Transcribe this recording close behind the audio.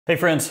Hey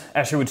friends,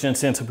 Asher with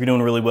Gents. Hope you're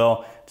doing really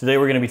well. Today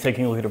we're going to be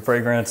taking a look at a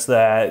fragrance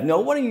that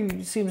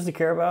nobody seems to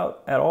care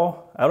about at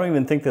all. I don't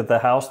even think that the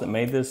house that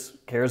made this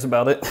cares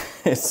about it.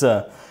 It's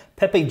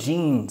Pepe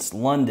Jeans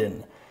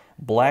London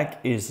Black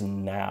is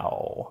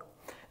Now.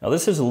 Now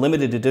this is a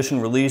limited edition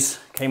release,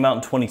 came out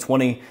in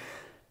 2020.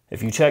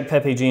 If you check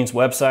Pepe Jeans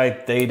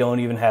website, they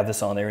don't even have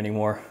this on there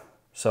anymore.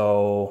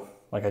 So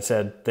like I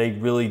said, they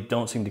really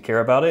don't seem to care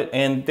about it.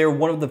 And they're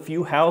one of the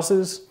few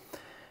houses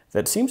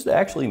that seems to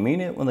actually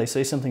mean it when they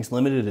say something's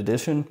limited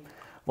edition.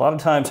 A lot of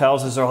times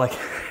houses are like,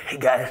 hey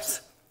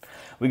guys,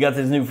 we got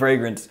this new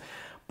fragrance,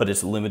 but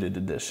it's limited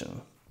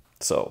edition.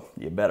 So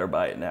you better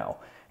buy it now.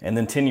 And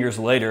then 10 years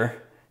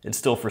later, it's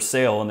still for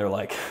sale and they're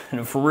like,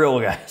 for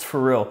real guys,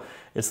 for real,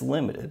 it's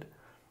limited.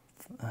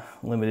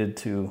 Limited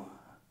to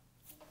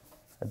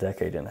a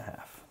decade and a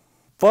half.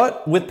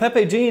 But with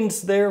Pepe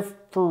Jeans, they're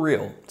for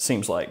real, it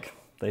seems like.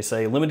 They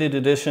say limited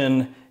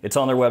edition, it's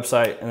on their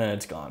website, and then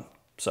it's gone.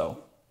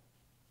 So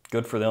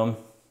good for them,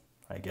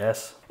 I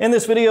guess. In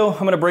this video,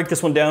 I'm gonna break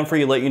this one down for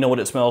you, let you know what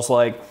it smells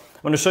like.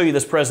 I'm gonna show you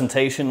this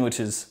presentation, which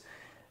is,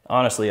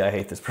 honestly, I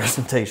hate this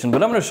presentation,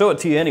 but I'm gonna show it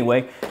to you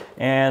anyway.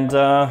 And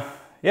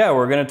yeah,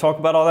 we're gonna talk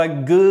about all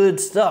that good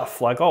stuff,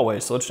 like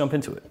always, so let's jump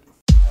into it.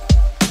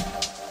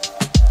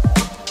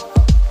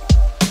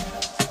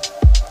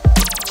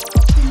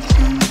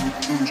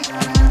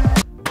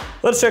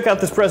 Let's check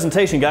out this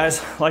presentation,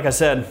 guys. Like I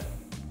said,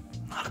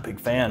 not a big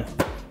fan.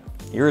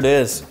 Here it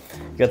is.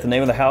 You got the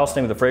name of the house,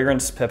 name of the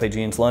fragrance, Pepe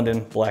Jeans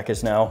London, Black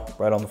is Now,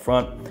 right on the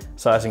front.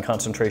 Size and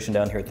concentration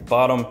down here at the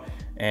bottom,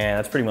 and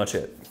that's pretty much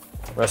it.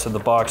 The rest of the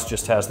box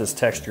just has this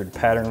textured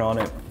pattern on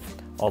it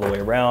all the way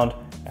around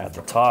at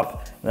the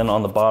top. And then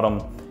on the bottom,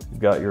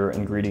 you've got your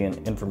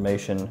ingredient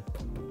information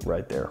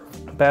right there.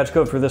 Badge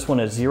code for this one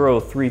is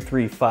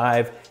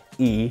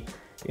 0335E.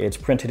 It's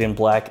printed in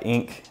black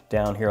ink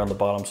down here on the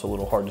bottom, so a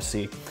little hard to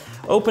see.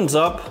 Opens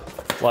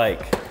up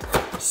like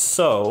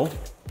so.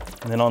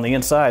 And then on the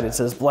inside, it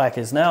says Black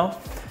is Now.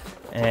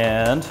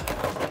 And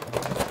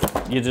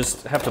you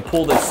just have to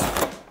pull this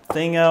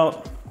thing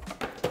out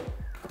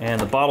and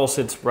the bottle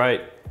sits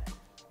right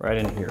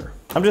in here.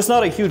 I'm just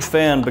not a huge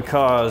fan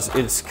because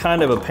it's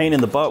kind of a pain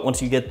in the butt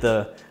once you get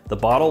the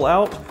bottle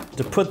out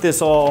to put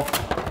this all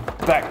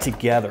back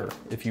together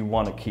if you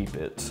want to keep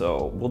it.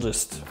 So we'll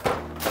just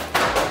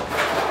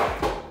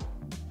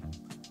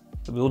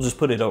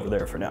put it over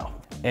there for now.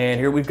 And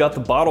here we've got the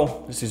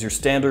bottle. This is your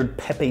standard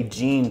Pepe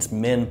Jeans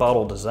men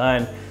bottle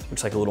design.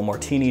 Looks like a little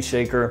martini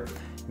shaker.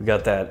 You've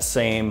got that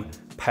same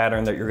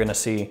pattern that you're gonna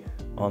see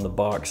on the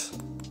box,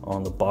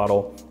 on the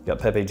bottle. You got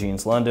Pepe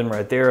Jeans London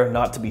right there,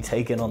 not to be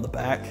taken on the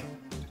back.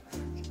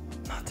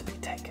 Not to be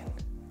taken.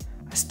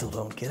 I still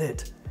don't get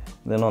it.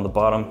 And then on the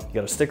bottom, you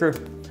got a sticker.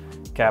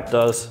 Cap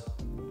does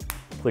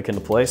click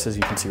into place, as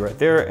you can see right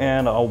there,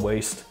 and I'll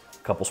waste a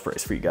couple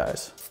sprays for you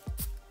guys.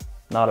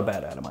 Not a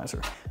bad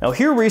atomizer. Now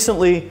here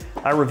recently,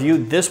 I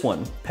reviewed this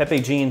one,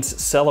 Pepe Jeans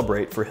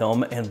Celebrate for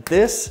him, and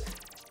this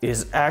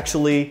is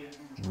actually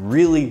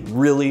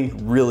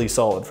really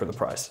solid for the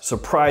price.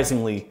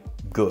 Surprisingly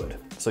good.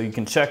 So you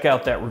can check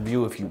out that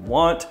review if you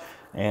want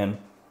and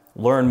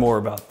learn more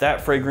about that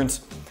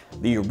fragrance.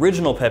 The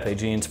original Pepe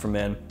Jeans for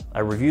men,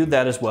 I reviewed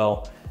that as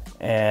well,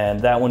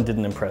 and that one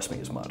didn't impress me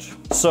as much.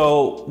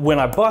 So when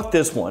I bought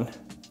this one,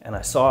 and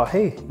I saw,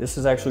 hey, this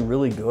is actually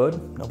really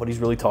good. Nobody's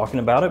really talking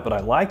about it, but I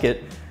like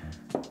it.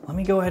 Let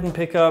me go ahead and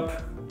pick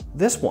up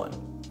this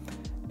one.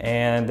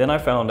 And then I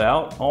found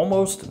out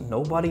almost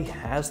nobody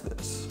has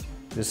this.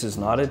 This is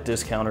not at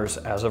discounters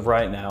as of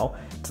right now.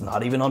 It's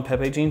not even on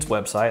Pepe Jeans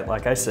website.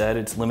 Like I said,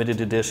 it's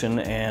limited edition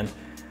and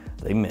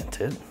they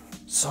mint it.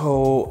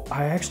 So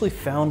I actually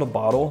found a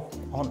bottle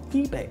on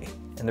eBay.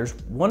 And there's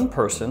one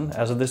person,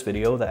 as of this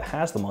video, that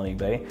has them on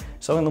eBay,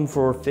 selling them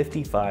for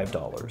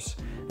 $55.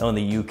 Now in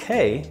the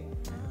UK,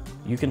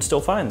 you can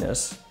still find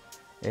this.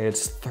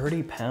 It's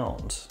 30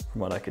 pounds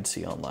from what I could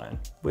see online,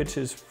 which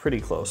is pretty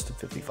close to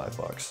 55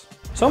 bucks.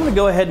 So I'm gonna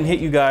go ahead and hit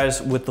you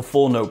guys with the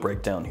full note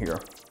breakdown here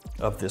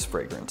of this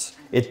fragrance.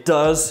 It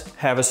does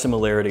have a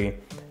similarity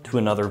to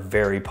another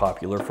very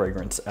popular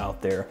fragrance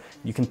out there.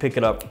 You can pick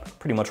it up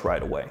pretty much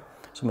right away.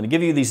 So I'm gonna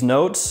give you these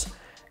notes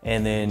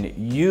and then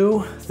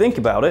you think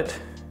about it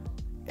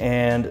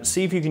and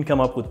see if you can come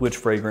up with which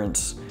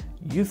fragrance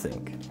you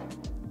think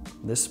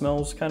this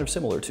smells kind of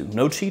similar to.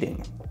 No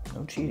cheating,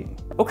 no cheating.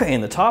 Okay,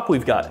 in the top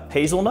we've got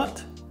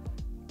hazelnut,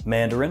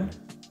 mandarin,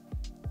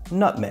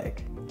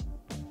 nutmeg.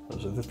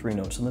 Those are the three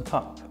notes in the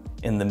top.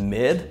 In the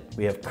mid,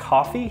 we have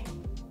coffee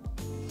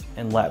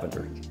and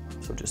lavender.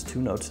 So just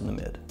two notes in the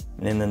mid.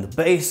 And then in the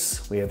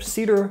base, we have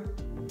cedar,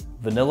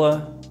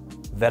 vanilla,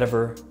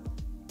 vetiver,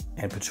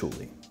 and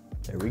patchouli.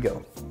 There we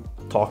go.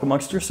 Talk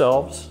amongst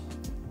yourselves.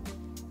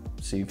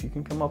 See if you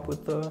can come up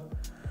with the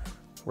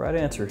right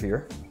answer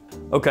here.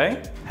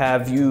 Okay,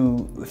 have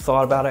you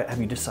thought about it? Have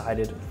you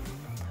decided?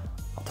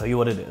 I'll tell you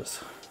what it is.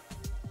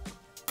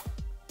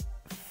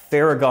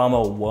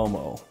 Ferragamo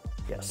Uomo.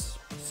 Yes,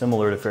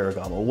 similar to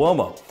Ferragamo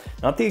Uomo.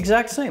 Not the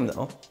exact same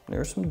though.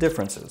 There are some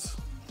differences.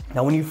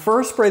 Now when you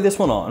first spray this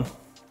one on,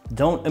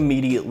 don't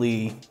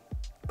immediately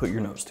put your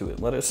nose to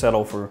it. Let it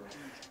settle for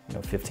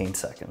 15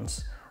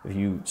 seconds. If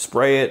you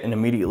spray it and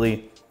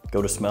immediately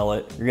go to smell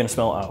it, you're gonna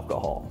smell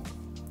alcohol,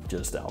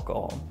 just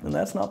alcohol, and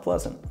that's not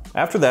pleasant.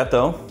 After that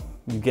though,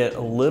 you get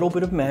a little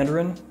bit of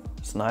mandarin,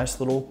 this nice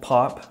little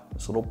pop,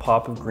 this little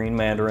pop of green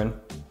mandarin.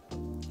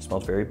 It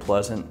smells very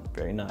pleasant,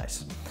 very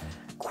nice.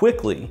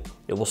 Quickly,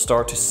 it will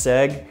start to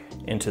seg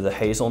into the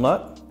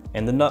hazelnut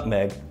and the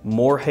nutmeg,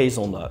 more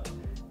hazelnut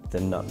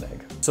than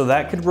nutmeg. So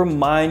that could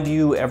remind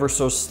you ever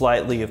so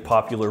slightly of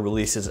popular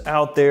releases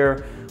out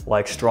there,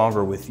 like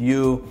Stronger With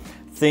You,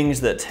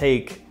 things that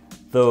take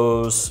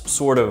those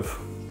sort of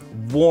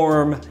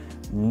warm,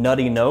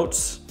 nutty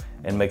notes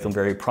and make them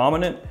very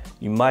prominent.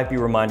 You might be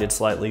reminded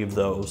slightly of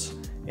those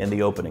in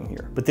the opening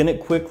here. But then it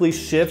quickly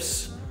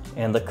shifts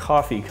and the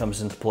coffee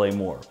comes into play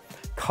more.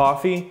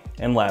 Coffee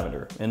and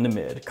lavender in the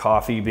mid.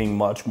 Coffee being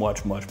much,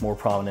 much, much more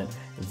prominent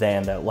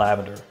than that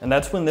lavender. And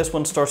that's when this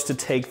one starts to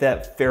take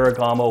that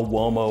Ferragamo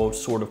Uomo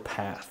sort of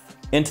path.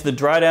 Into the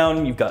dry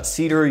down, you've got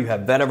cedar, you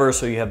have vetiver,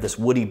 so you have this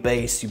woody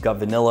base, you've got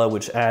vanilla,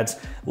 which adds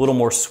a little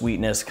more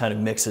sweetness, kind of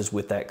mixes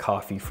with that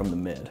coffee from the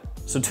mid.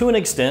 So to an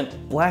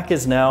extent, Black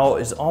Is Now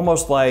is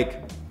almost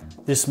like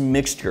this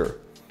mixture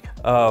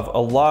of a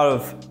lot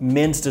of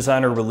men's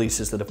designer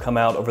releases that have come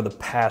out over the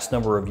past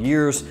number of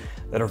years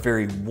that are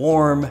very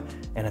warm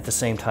and at the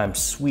same time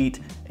sweet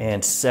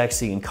and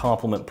sexy and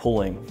compliment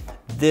pulling.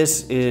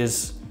 This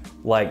is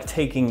like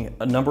taking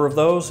a number of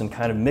those and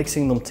kind of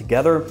mixing them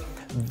together,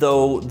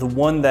 though the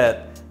one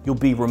that you'll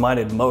be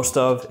reminded most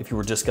of if you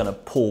were just gonna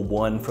pull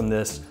one from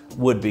this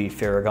would be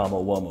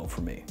Ferragamo Uomo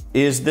for me.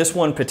 Is this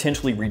one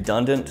potentially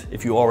redundant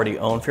if you already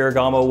own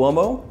Ferragamo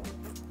Uomo?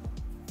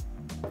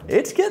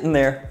 It's getting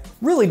there.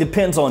 Really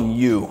depends on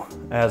you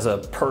as a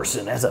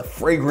person, as a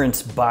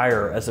fragrance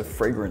buyer, as a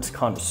fragrance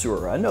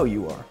connoisseur. I know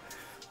you are.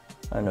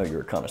 I know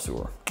you're a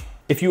connoisseur.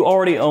 If you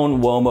already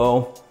own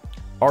Uomo,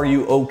 are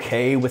you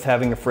okay with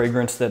having a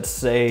fragrance that's,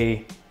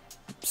 say,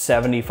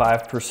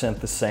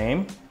 75% the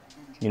same?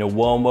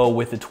 Uomo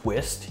with a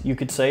twist, you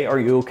could say. Are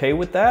you okay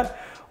with that?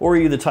 Or are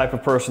you the type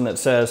of person that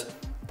says,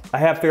 I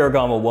have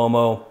Ferragamo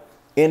Uomo,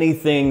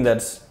 anything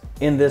that's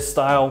in this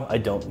style, I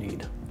don't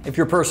need. If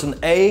you're person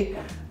A,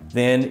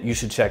 then you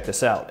should check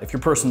this out. If you're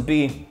person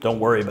B, don't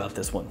worry about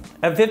this one.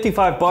 At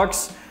 55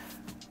 bucks,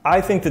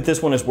 I think that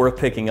this one is worth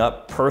picking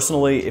up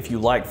personally if you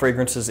like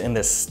fragrances in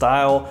this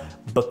style,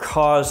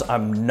 because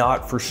I'm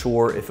not for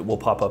sure if it will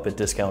pop up at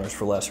discounters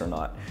for less or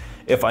not.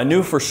 If I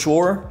knew for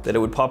sure that it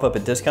would pop up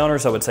at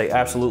discounters, I would say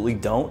absolutely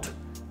don't.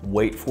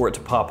 Wait for it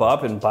to pop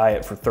up and buy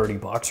it for 30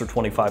 bucks or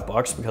 25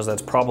 bucks, because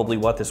that's probably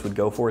what this would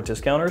go for at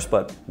discounters.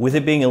 But with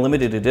it being a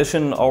limited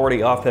edition,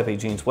 already off Pepe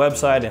Jeans'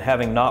 website and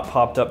having not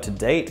popped up to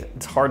date,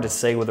 it's hard to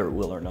say whether it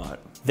will or not.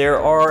 There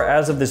are,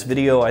 as of this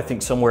video, I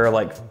think somewhere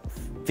like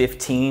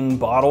 15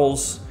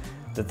 bottles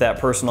that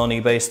person on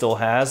eBay still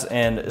has.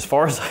 And as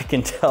far as I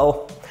can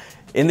tell,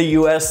 in the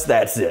US,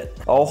 that's it.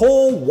 A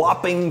whole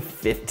whopping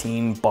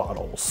 15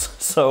 bottles.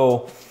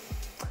 So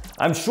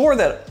I'm sure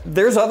that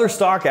there's other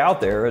stock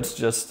out there, it's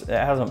just, it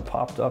hasn't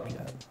popped up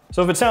yet.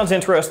 So if it sounds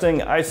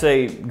interesting, I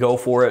say go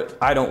for it.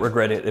 I don't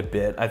regret it a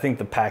bit. I think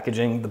the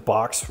packaging, the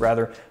box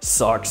rather,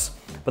 sucks,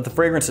 but the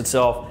fragrance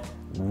itself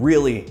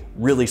really,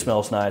 really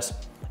smells nice.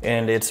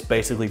 And it's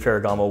basically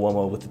Ferragamo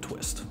Uomo with a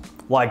twist.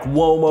 Like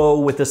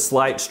Uomo with a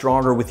slight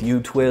Stronger With You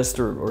twist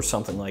or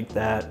something like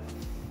that,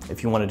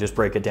 if you want to just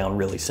break it down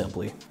really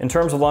simply. In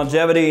terms of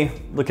longevity,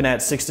 looking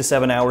at 6 to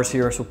 7 hours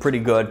here, so pretty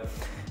good.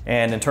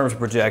 And in terms of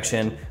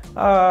projection,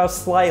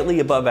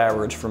 slightly above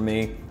average for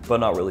me, but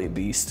not really a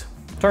beast.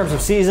 In terms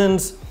of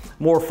seasons,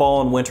 more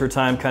fall and winter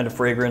time kind of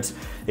fragrance.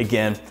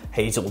 Again,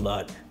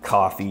 hazelnut,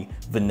 coffee,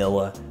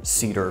 vanilla,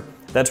 cedar.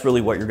 That's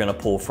really what you're gonna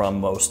pull from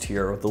most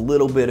here, with a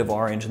little bit of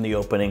orange in the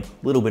opening,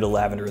 a little bit of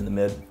lavender in the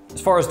mid. As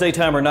far as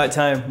daytime or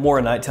nighttime, more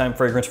a nighttime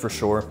fragrance for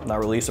sure. Not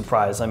really a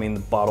surprise. I mean,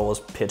 the bottle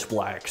is pitch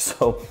black,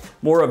 so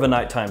more of a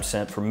nighttime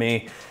scent for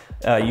me.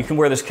 You can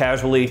wear this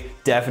casually,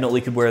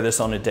 definitely could wear this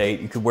on a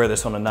date. You could wear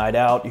this on a night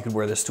out. You could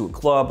wear this to a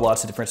club,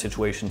 lots of different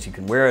situations you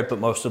can wear it, but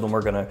most of them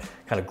are gonna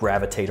kind of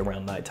gravitate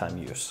around nighttime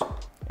use.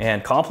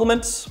 And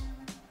compliments,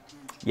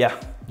 yeah,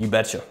 you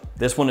betcha.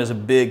 This one is a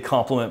big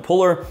compliment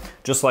puller,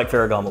 just like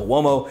Ferragamo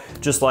Uomo,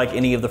 just like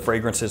any of the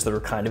fragrances that are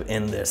kind of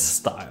in this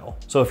style.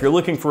 So if you're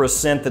looking for a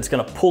scent that's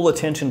gonna pull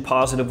attention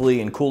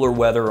positively in cooler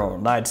weather or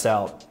nights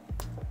out,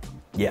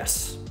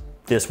 yes,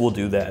 this will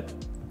do that,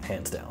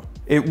 hands down.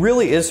 It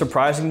really is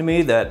surprising to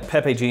me that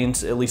Pepe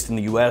Jeans, at least in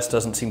the US,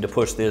 doesn't seem to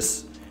push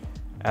this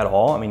at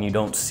all. I mean, you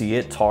don't see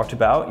it talked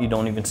about, you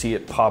don't even see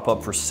it pop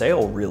up for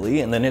sale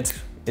really, and then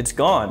it's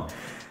gone.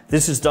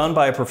 This is done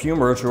by a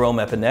perfumer, Jerome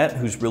Epinette,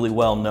 who's really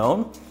well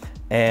known,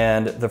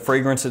 and the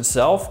fragrance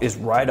itself is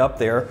right up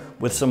there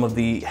with some of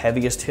the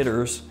heaviest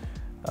hitters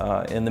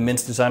in the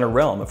men's designer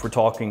realm. If we're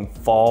talking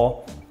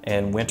fall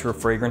and winter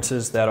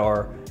fragrances that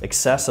are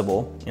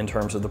accessible in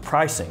terms of the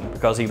pricing,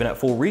 because even at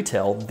full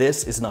retail,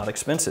 this is not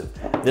expensive.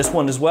 This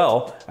one as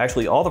well,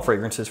 actually all the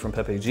fragrances from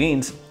Pepe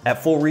Jeans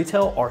at full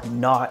retail are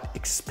not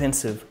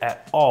expensive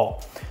at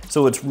all.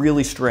 So it's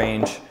really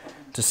strange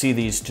to see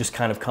these just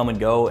kind of come and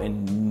go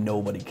and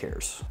nobody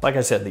cares. Like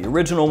I said, the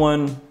original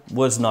one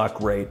was not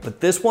great,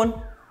 but this one,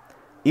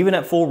 even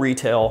at full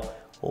retail,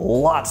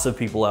 lots of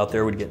people out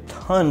there would get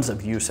tons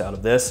of use out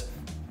of this.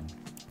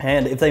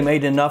 And if they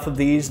made enough of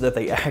these that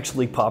they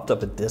actually popped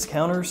up at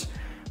discounters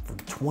for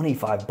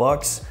 25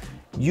 bucks,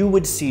 you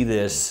would see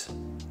this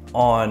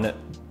on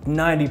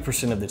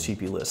 90% of the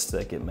cheapy lists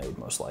that get made,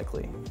 most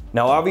likely.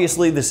 Now,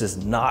 obviously, this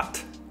is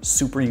not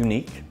super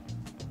unique.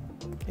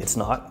 It's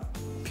not,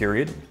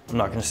 period. I'm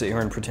not gonna sit here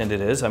and pretend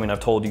it is. I mean, I've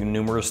told you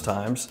numerous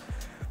times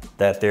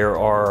that there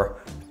are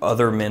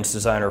other men's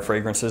designer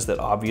fragrances that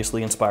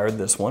obviously inspired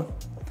this one,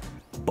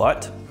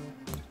 but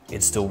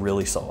it's still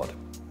really solid.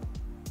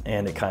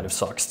 And it kind of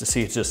sucks to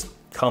see it just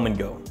come and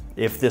go.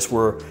 If this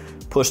were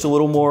pushed a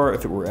little more,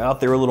 if it were out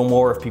there a little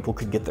more, if people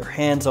could get their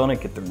hands on it,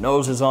 get their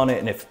noses on it,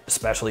 and if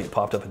especially it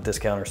popped up at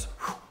discounters,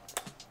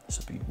 this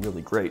would be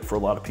really great for a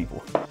lot of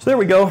people. So there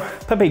we go,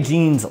 Pepe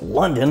Jeans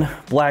London,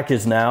 Black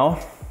is Now.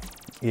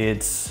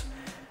 It's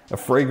a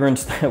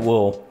fragrance that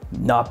will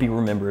not be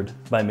remembered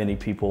by many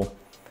people.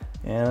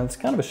 And it's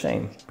kind of a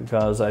shame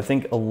because I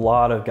think a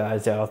lot of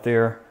guys out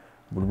there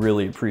would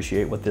really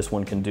appreciate what this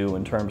one can do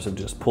in terms of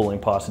just pulling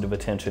positive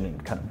attention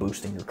and kind of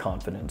boosting your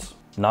confidence.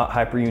 Not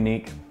hyper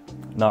unique,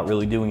 not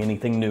really doing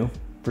anything new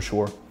for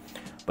sure.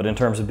 But in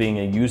terms of being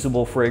a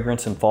usable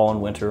fragrance in fall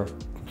and winter,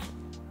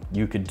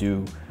 you could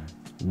do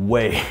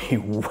way,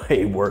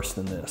 way worse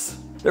than this.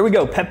 There we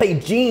go, Pepe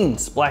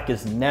Jeans, Black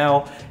is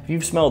Now. If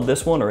you've smelled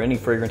this one or any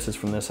fragrances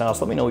from this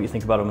house, let me know what you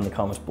think about them in the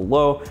comments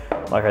below.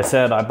 Like I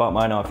said, I bought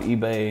mine off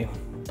eBay.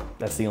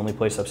 That's the only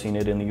place I've seen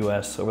it in the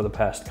US over the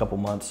past couple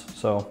months.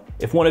 So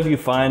if one of you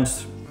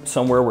finds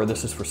somewhere where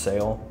this is for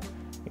sale,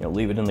 you know,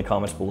 leave it in the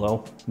comments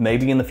below.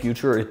 Maybe in the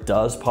future it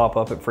does pop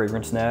up at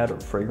Fragrance Nad or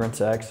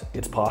Fragrance X.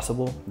 It's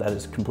possible, that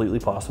is completely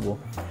possible.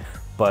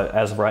 But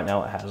as of right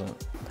now, it hasn't.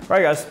 All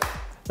right guys,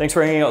 thanks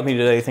for hanging out with me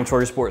today. Thanks for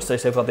your support, stay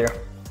safe out there.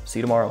 See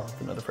you tomorrow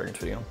with another fragrance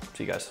video.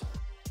 See you guys.